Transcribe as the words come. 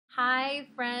Hi,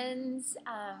 friends.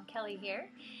 Kelly here.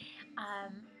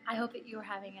 I hope that you are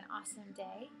having an awesome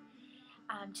day.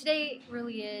 Today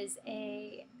really is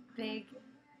a big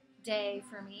day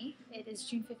for me. It is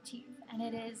June 15th, and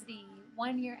it is the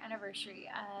 1 year anniversary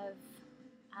of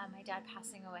my dad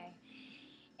passing away.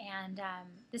 And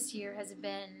this year has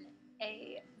been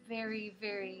a very,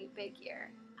 very big year.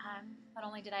 Not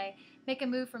only did I make a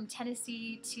move from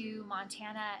Tennessee to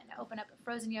Montana and open up a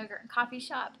frozen yogurt and coffee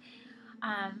shop,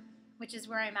 um, which is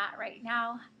where I'm at right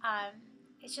now.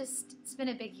 It's been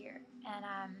a big year, and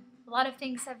a lot of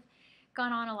things have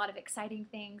gone on, a lot of exciting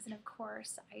things, and of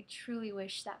course, I truly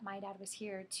wish that my dad was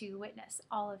here to witness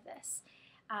all of this.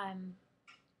 Um,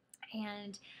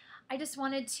 and I just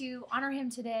wanted to honor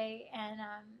him today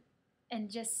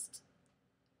and just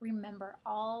remember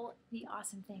all the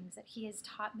awesome things that he has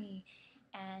taught me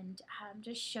and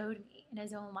just showed me in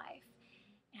his own life.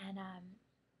 And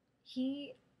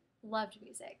he loved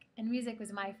music, and music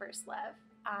was my first love.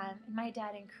 And my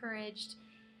dad encouraged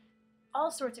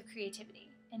all sorts of creativity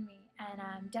in me,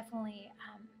 and definitely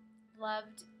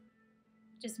loved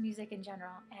just music in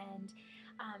general. And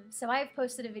so I've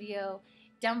posted a video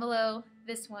down below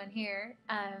this one here,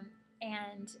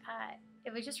 and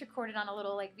it was just recorded on a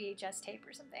little like VHS tape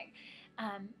or something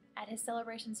at his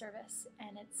celebration service,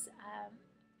 and it's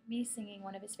me singing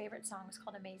one of his favorite songs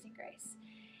called Amazing Grace.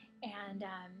 And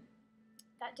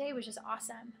that day was just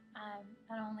awesome.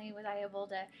 Not only was I able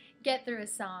to get through a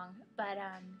song,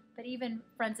 but even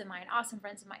friends of mine, awesome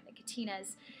friends of mine, the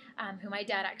Katinas, who my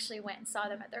dad actually went and saw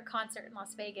them at their concert in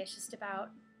Las Vegas just about,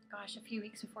 a few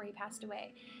weeks before he passed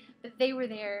away. But they were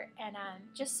there and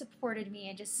just supported me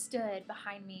and just stood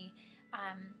behind me,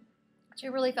 which I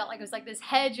really felt like it was like this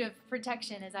hedge of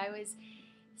protection as I was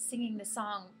singing the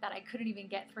song that I couldn't even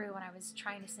get through when I was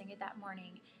trying to sing it that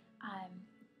morning.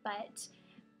 But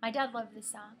my dad loved this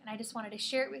song, and I just wanted to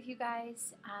share it with you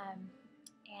guys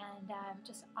and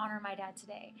just honor my dad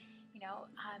today.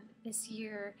 This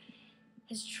year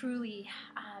has truly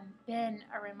been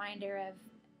a reminder of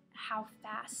how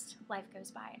fast life goes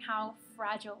by and how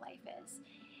fragile life is.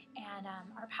 And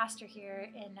our pastor here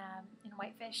in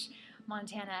Whitefish,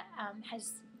 Montana,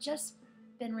 has just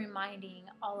been reminding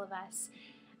all of us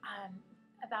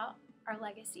about our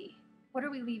legacy. What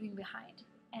are we leaving behind?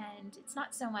 And it's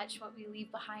not so much what we leave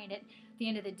behind at the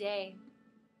end of the day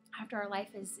after our life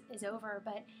is over,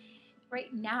 but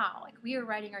right now, like we are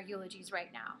writing our eulogies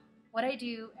right now. What I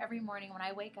do every morning when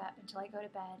I wake up until I go to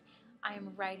bed, I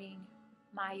am writing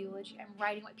my eulogy. I'm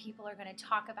writing what people are going to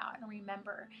talk about and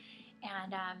remember.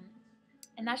 And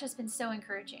that's just been so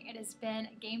encouraging. It has been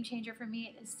a game changer for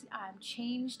me. It has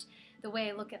changed the way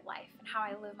I look at life and how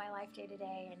I live my life day to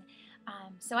day. And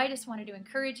so I just wanted to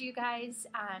encourage you guys,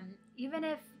 even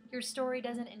if your story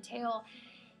doesn't entail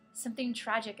something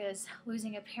tragic as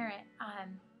losing a parent,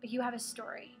 but you have a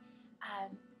story.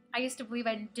 I used to believe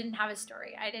I didn't have a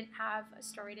story. I didn't have a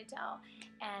story to tell,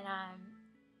 and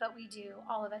but we do.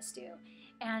 All of us do.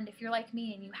 And if you're like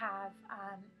me and you have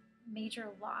major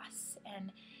loss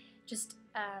and just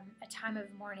a time of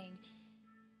mourning,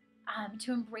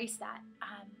 to embrace that.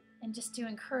 And just to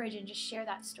encourage and just share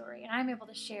that story. And I'm able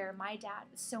to share my dad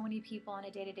with so many people on a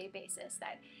day-to-day basis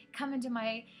that come into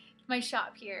my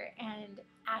shop here and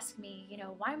ask me,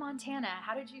 why Montana?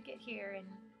 How did you get here?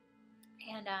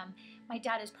 And my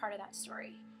dad is part of that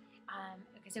story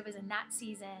because it was in that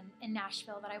season in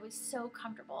Nashville that I was so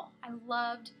comfortable. I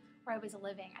loved where I was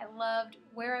living. I loved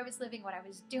where I was living, what I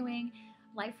was doing.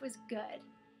 Life was good,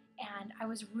 and I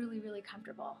was really, really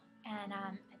comfortable. And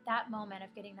at that moment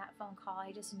of getting that phone call,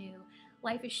 I just knew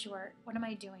life is short. What am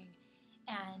I doing?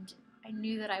 And I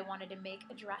knew that I wanted to make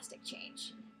a drastic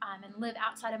change and live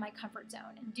outside of my comfort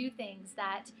zone and do things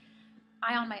that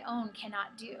I on my own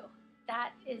cannot do.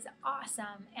 That is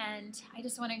awesome. And I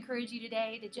just want to encourage you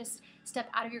today to just step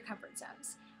out of your comfort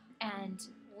zones and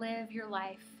live your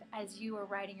life as you are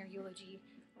writing your eulogy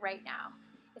right now.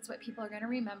 It's what people are going to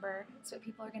remember. It's what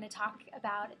people are going to talk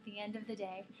about at the end of the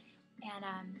day.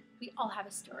 And we all have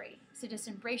a story. So just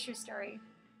embrace your story.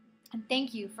 And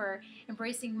thank you for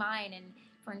embracing mine and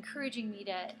for encouraging me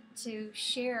to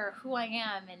share who I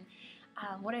am and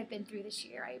what I've been through this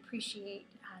year. I appreciate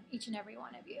each and every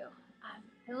one of you.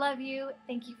 I love you.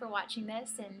 Thank you for watching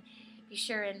this. And be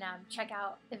sure and check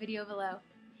out the video below.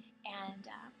 And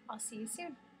I'll see you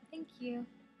soon. Thank you.